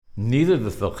Neither the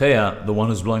Thocheya, the one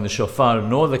who's blowing the shofar,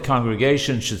 nor the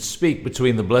congregation should speak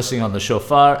between the blessing on the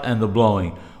shofar and the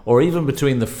blowing, or even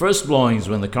between the first blowings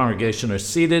when the congregation are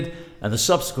seated and the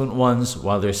subsequent ones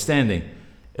while they're standing.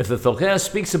 If the Thocheya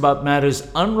speaks about matters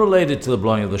unrelated to the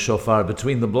blowing of the shofar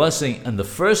between the blessing and the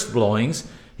first blowings,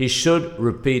 he should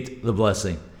repeat the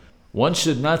blessing. One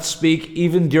should not speak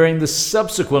even during the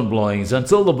subsequent blowings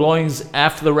until the blowings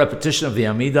after the repetition of the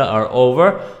Amidah are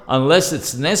over, unless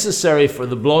it's necessary for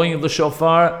the blowing of the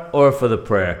shofar or for the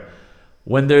prayer.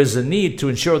 When there is a need to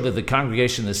ensure that the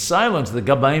congregation is silent, the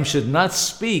Gabaim should not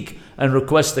speak and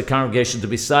request the congregation to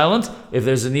be silent if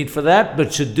there's a need for that,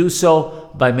 but should do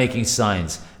so by making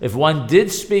signs. If one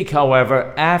did speak,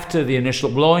 however, after the initial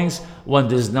blowings, one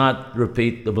does not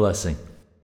repeat the blessing.